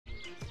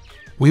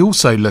We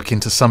also look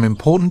into some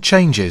important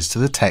changes to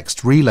the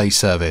text relay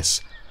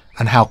service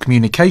and how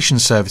communication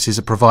services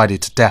are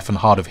provided to deaf and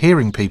hard of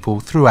hearing people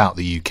throughout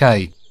the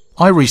UK.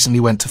 I recently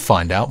went to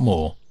find out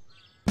more.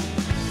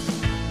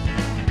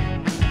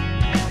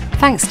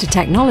 Thanks to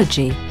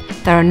technology,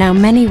 there are now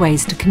many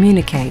ways to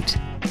communicate.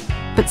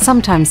 But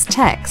sometimes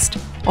text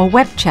or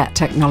web chat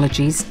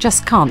technologies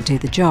just can't do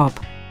the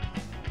job.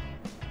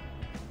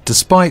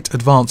 Despite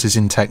advances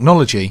in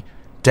technology,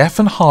 deaf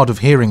and hard of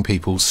hearing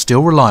people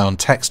still rely on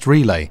text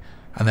relay,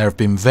 and there have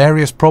been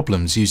various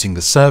problems using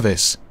the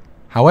service.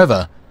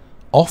 However,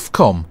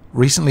 Ofcom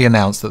recently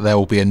announced that there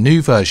will be a new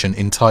version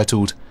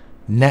entitled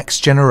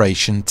Next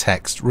Generation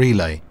Text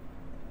Relay.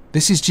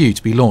 This is due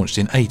to be launched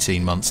in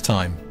 18 months'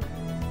 time.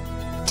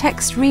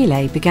 Text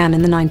relay began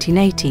in the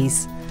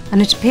 1980s,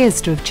 and it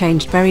appears to have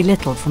changed very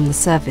little from the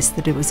service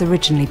that it was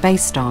originally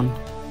based on.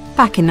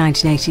 Back in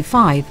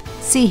 1985,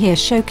 See Here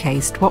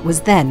showcased what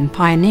was then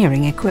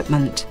pioneering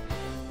equipment.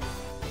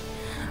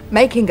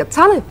 Making a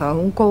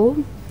telephone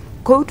call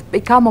could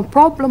become a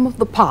problem of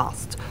the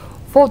past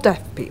for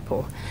deaf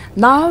people,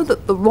 now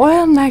that the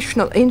Royal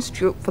National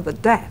Institute for the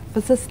Deaf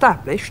has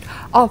established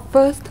our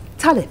first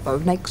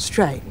telephone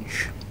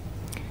exchange.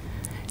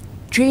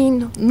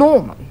 Jean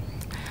Norman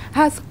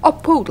has a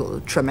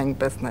poodle trimming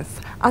business,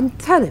 and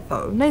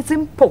telephone is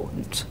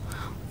important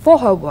for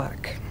her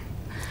work.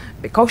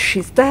 Because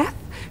she's deaf,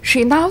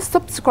 she now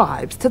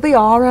subscribes to the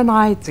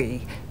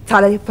RNID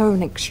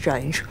telephone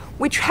exchange,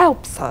 which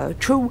helps her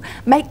to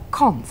make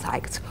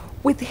contact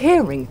with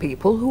hearing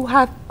people who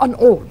have an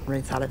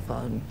ordinary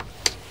telephone.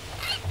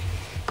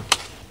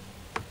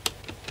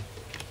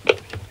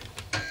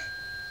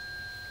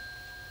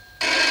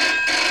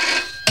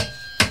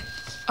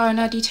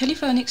 RNID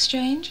telephone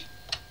exchange.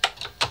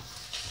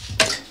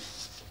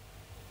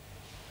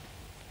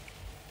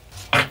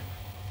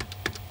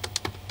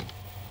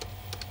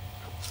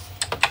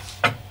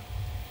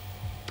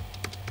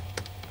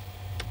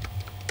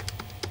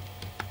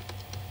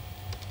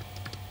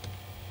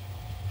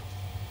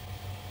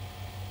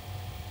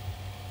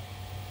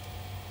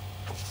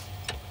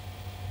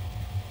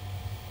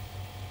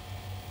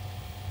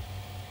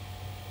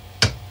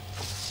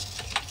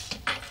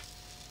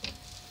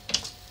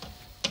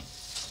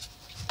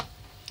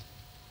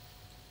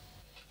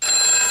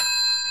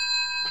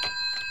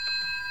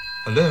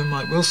 Hello,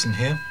 Mike Wilson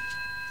here.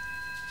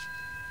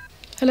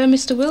 Hello,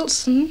 Mr.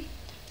 Wilson.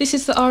 This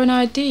is the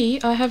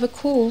RNID. I have a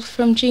call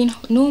from Jean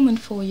Norman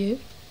for you.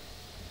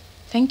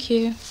 Thank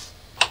you.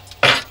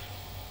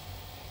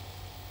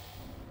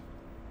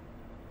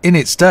 In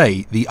its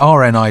day, the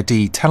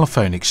RNID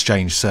telephone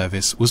exchange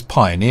service was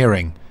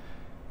pioneering.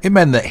 It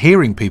meant that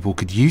hearing people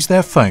could use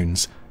their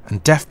phones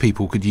and deaf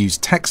people could use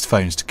text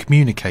phones to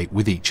communicate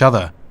with each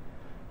other.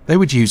 They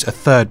would use a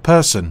third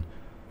person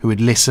who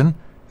would listen,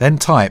 then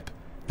type,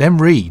 then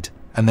read,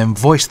 and then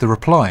voice the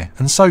reply,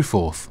 and so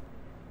forth.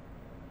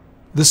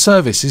 The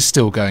service is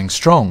still going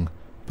strong,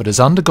 but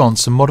has undergone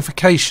some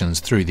modifications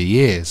through the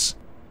years.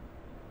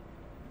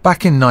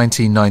 Back in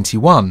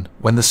 1991,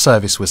 when the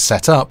service was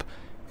set up,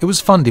 it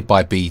was funded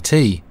by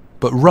BT,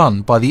 but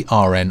run by the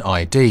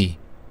RNID.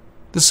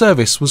 The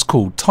service was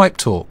called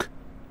TypeTalk.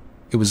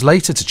 It was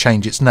later to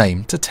change its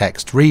name to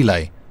Text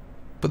Relay,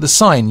 but the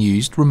sign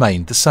used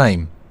remained the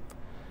same.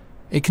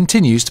 It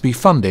continues to be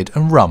funded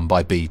and run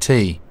by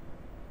BT.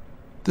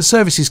 The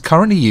service is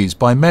currently used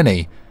by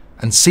many,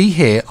 and See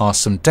Here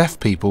asks some deaf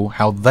people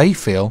how they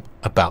feel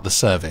about the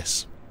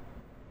service.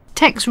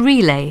 Text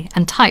Relay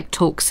and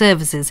TypeTalk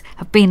services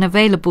have been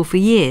available for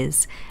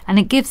years, and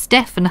it gives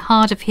deaf and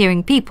hard of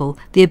hearing people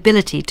the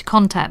ability to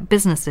contact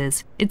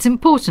businesses. It's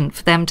important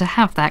for them to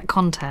have that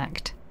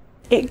contact.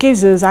 It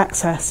gives us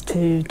access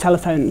to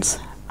telephones,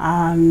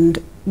 and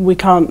we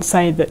can't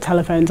say that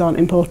telephones aren't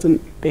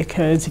important,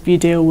 because if you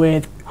deal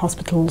with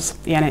hospitals,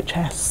 the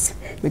NHS,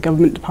 the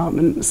government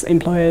departments,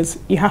 employers,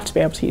 you have to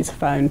be able to use a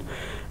phone,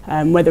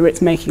 whether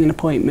it's making an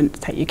appointment to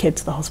take your kid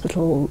to the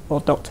hospital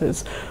or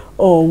doctors,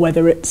 or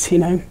whether it's,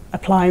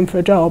 applying for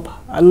a job.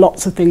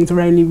 Lots of things are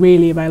only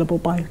really available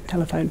by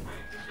telephone.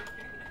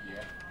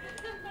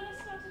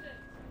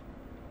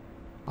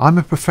 I'm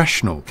a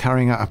professional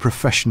carrying out a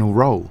professional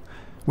role,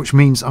 which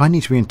means I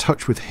need to be in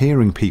touch with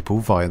hearing people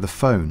via the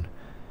phone.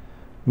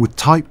 With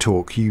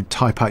TypeTalk, you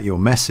type out your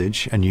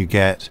message and you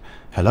get,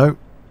 "Hello,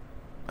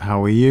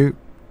 how are you?"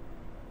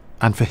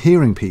 And for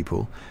hearing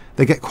people,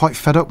 they get quite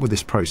fed up with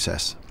this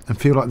process and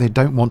feel like they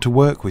don't want to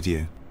work with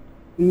you.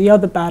 And the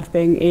other bad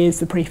thing is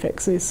the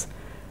prefixes.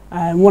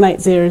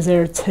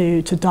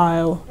 18002 to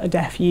dial a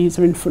deaf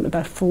user in front of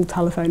their full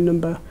telephone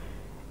number.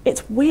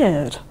 It's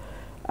weird.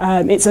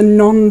 It's a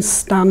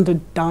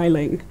non-standard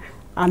dialing,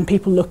 and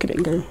people look at it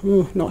and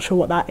go, not sure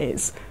what that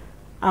is.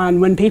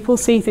 And when people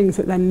see things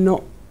that they're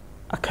not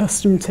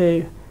accustomed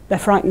to, they're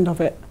frightened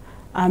of it.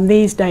 And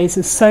these days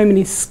there's so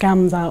many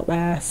scams out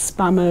there,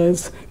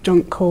 spammers,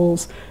 junk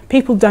calls.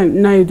 People don't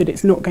know that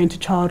it's not going to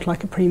charge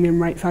like a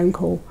premium rate phone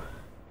call.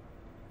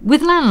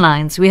 With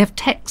landlines, we have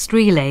Text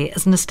Relay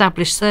as an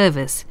established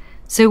service,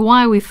 so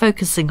why are we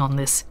focusing on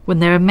this when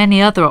there are many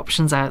other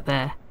options out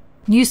there?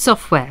 New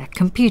software,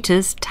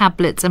 computers,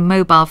 tablets and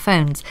mobile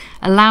phones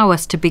allow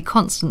us to be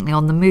constantly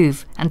on the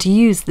move and to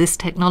use this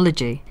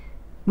technology.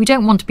 We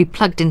don't want to be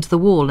plugged into the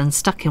wall and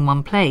stuck in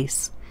one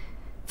place.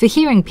 For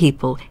hearing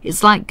people,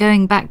 it's like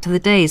going back to the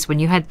days when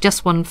you had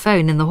just one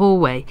phone in the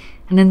hallway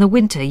and in the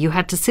winter you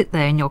had to sit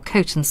there in your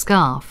coat and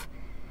scarf.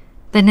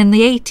 Then in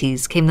the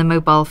 80s came the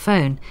mobile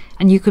phone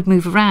and you could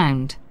move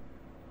around.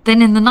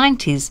 Then in the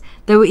 90s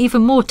there were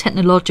even more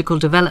technological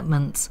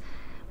developments.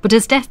 But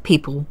as deaf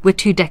people, we're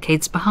 2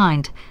 decades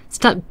behind,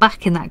 stuck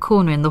back in that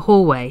corner in the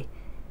hallway.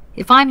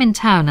 If I'm in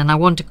town and I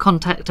want to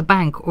contact a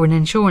bank or an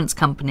insurance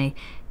company,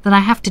 then I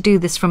have to do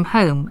this from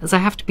home, as I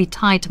have to be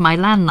tied to my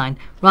landline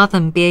rather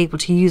than be able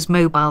to use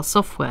mobile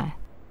software.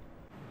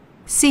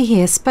 See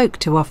Here spoke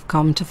to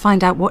Ofcom to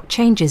find out what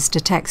changes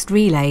to text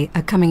relay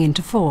are coming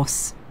into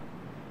force.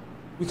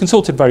 We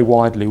consulted very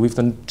widely. We've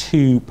done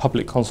 2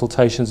 public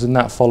consultations, and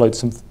that followed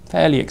some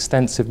fairly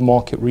extensive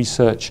market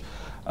research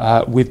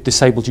with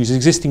disabled users,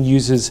 existing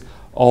users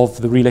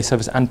of the relay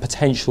service and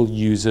potential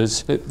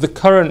users. The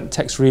current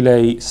text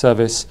relay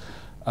service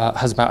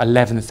has about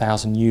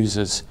 11,000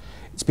 users.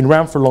 It's been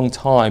around for a long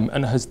time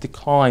and has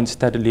declined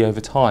steadily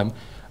over time.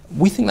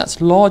 We think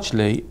that's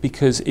largely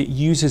because it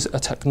uses a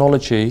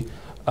technology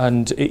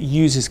and it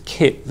uses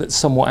kit that's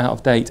somewhat out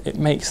of date. It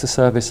makes the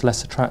service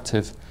less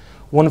attractive.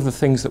 One of the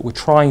things that we're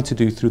trying to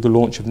do through the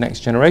launch of Next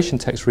Generation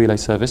Text Relay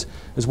Service,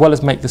 as well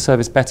as make the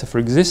service better for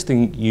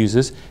existing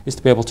users, is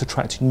to be able to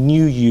attract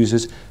new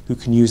users who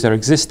can use their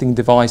existing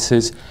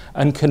devices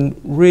and can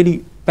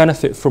really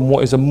benefit from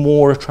what is a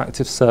more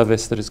attractive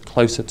service that is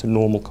closer to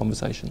normal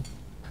conversation.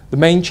 The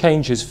main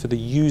changes for the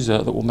user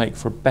that will make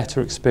for a better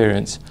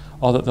experience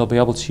are that they'll be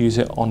able to use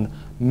it on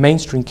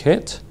mainstream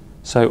kit,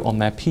 so on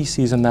their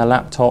PCs and their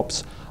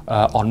laptops,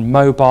 on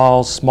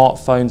mobiles,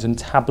 smartphones and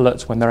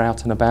tablets when they're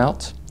out and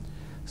about.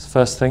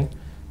 First thing.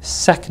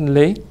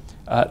 Secondly,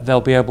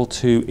 they'll be able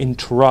to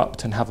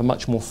interrupt and have a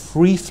much more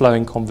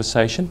free-flowing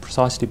conversation,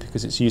 precisely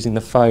because it's using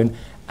the phone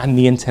and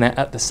the internet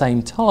at the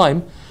same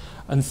time.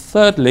 And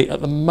thirdly, at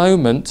the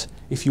moment,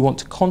 if you want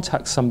to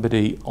contact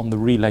somebody on the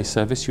relay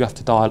service, you have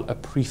to dial a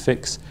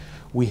prefix.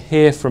 We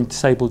hear from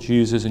disabled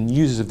users and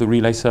users of the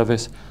relay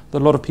service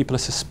that a lot of people are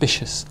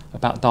suspicious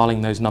about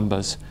dialing those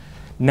numbers.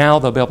 Now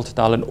they'll be able to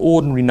dial an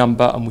ordinary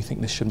number, and we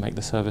think this should make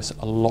the service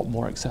a lot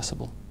more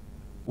accessible.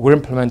 We're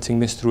implementing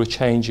this through a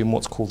change in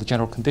what's called the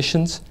general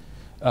conditions.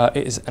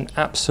 It is an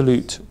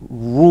absolute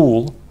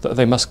rule that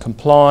they must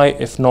comply.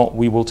 If not,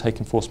 we will take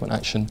enforcement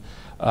action.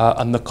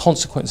 And the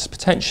consequence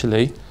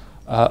potentially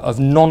of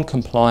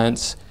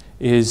non-compliance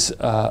is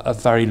a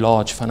very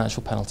large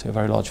financial penalty, a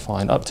very large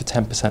fine, up to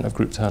 10% of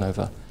group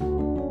turnover.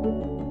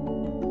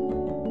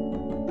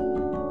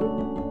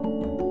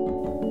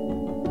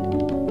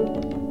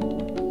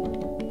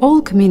 All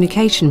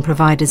communication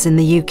providers in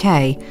the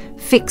UK,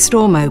 fixed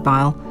or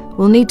mobile,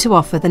 will need to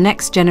offer the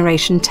Next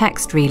Generation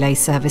Text Relay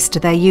service to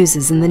their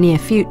users in the near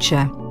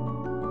future.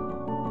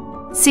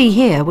 See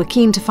Here were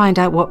keen to find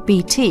out what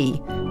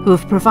BT, who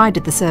have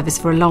provided the service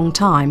for a long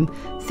time,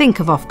 think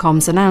of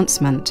Ofcom's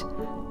announcement.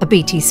 A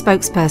BT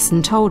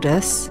spokesperson told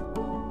us,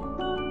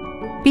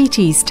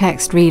 BT's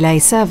text relay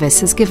service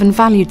has given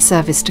valued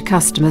service to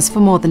customers for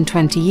more than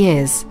 20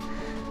 years,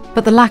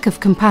 but the lack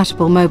of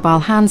compatible mobile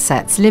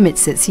handsets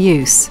limits its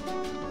use.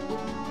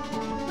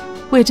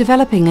 We're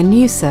developing a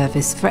new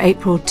service for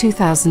April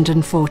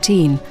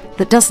 2014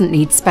 that doesn't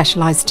need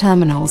specialised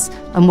terminals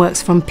and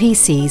works from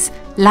PCs,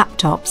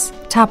 laptops,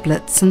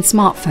 tablets and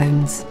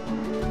smartphones.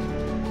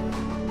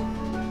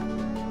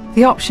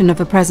 The option of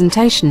a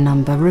presentation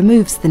number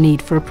removes the need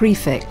for a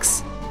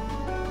prefix.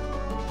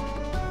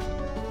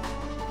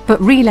 But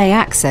relay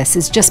access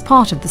is just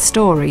part of the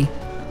story.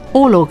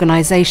 All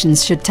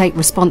organisations should take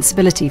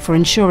responsibility for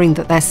ensuring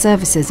that their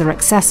services are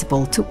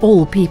accessible to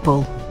all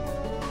people.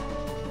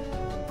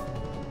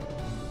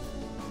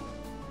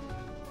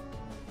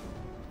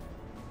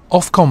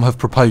 Ofcom have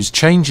proposed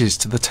changes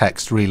to the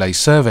text relay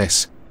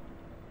service.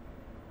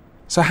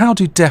 So how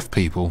do deaf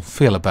people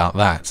feel about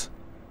that?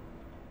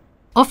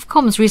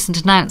 Ofcom's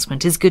recent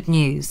announcement is good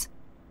news.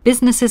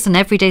 Businesses and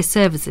everyday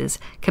services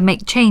can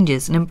make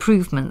changes and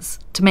improvements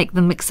to make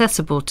them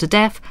accessible to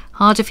deaf,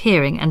 hard of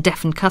hearing and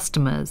deafened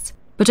customers.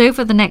 But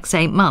over the next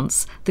 8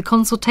 months, the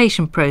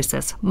consultation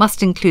process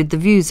must include the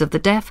views of the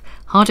deaf,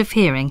 hard of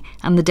hearing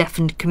and the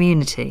deafened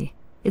community.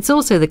 It's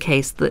also the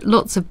case that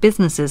lots of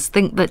businesses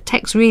think that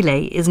text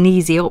relay is an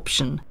easy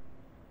option.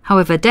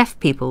 However, deaf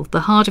people,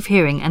 the hard of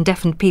hearing and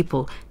deafened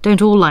people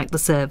don't all like the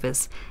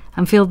service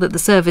and feel that the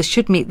service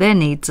should meet their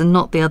needs and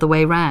not the other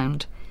way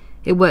round.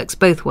 It works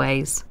both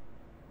ways.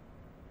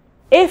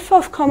 If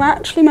Ofcom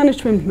actually managed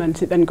to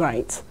implement it, then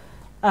great.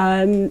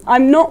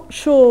 I'm not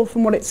sure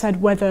from what it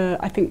said whether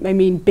I think they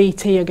mean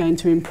BT are going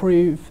to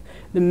improve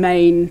the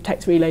main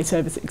text relay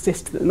service that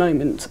exists at the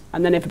moment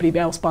and then everybody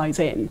else buys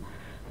in.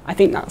 I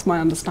think that's my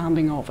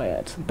understanding of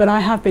it. But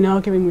I have been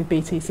arguing with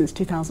BT since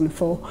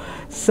 2004,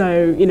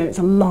 so, it's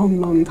a long,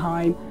 long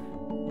time.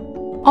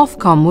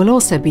 Ofcom will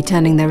also be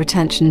turning their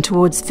attention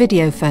towards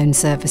video phone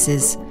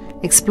services,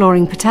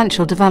 exploring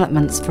potential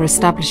developments for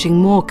establishing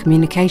more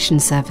communication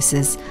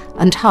services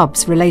and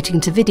hubs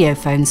relating to video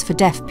phones for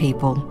deaf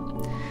people.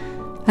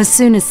 As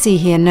soon as See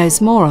Hear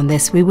knows more on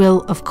this, we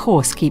will, of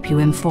course, keep you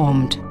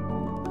informed.